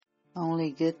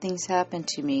Only good things happen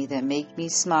to me that make me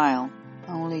smile.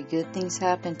 Only good things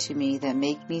happen to me that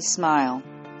make me smile.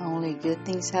 Only good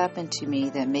things happen to me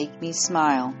that make me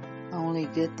smile. Only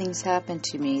good things happen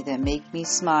to me that make me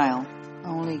smile.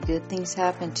 Only good things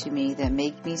happen to me that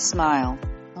make me smile.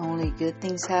 Only good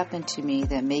things happen to me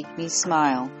that make me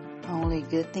smile. Only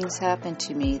good things happen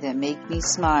to me that make me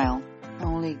smile.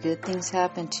 Only good things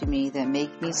happen to me that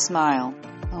make me smile.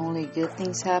 Only good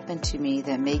things happen to me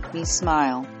that make me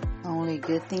smile. Only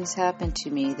good things happen to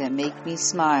me that make me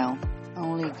smile.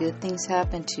 Only good things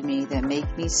happen to me that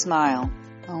make me smile.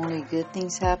 Only good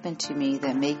things happen to me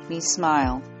that make me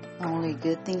smile. Only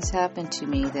good things happen to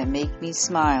me that make me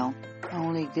smile.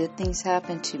 Only good things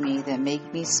happen to me that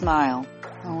make me smile.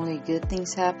 Only good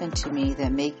things happen to me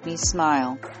that make me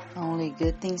smile. Only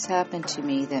good things happen to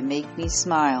me that make me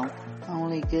smile.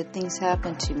 Only good things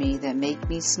happen to me that make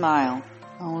me smile.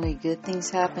 Only good things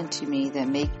happen to me that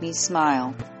make me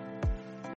smile.